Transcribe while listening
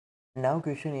Now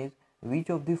question is, which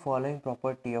of the following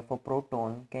property of a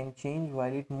proton can change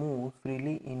while it moves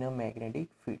freely in a magnetic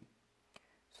field?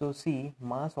 So see,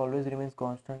 mass always remains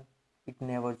constant, it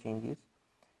never changes.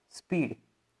 Speed,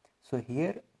 so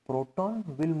here proton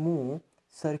will move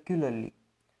circularly.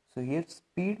 So here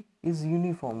speed is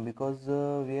uniform because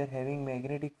we are having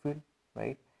magnetic field,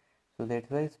 right? So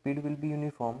that's why speed will be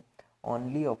uniform.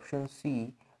 Only option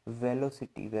C,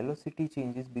 velocity. Velocity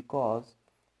changes because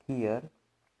here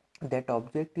that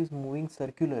object is moving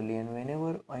circularly, and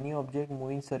whenever any object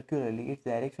moving circularly, its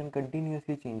direction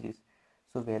continuously changes.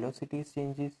 So velocity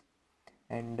changes,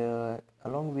 and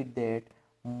along with that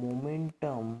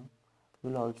momentum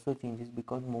will also changes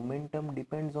because momentum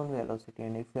depends on velocity,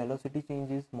 and if velocity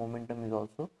changes, momentum is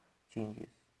also changes.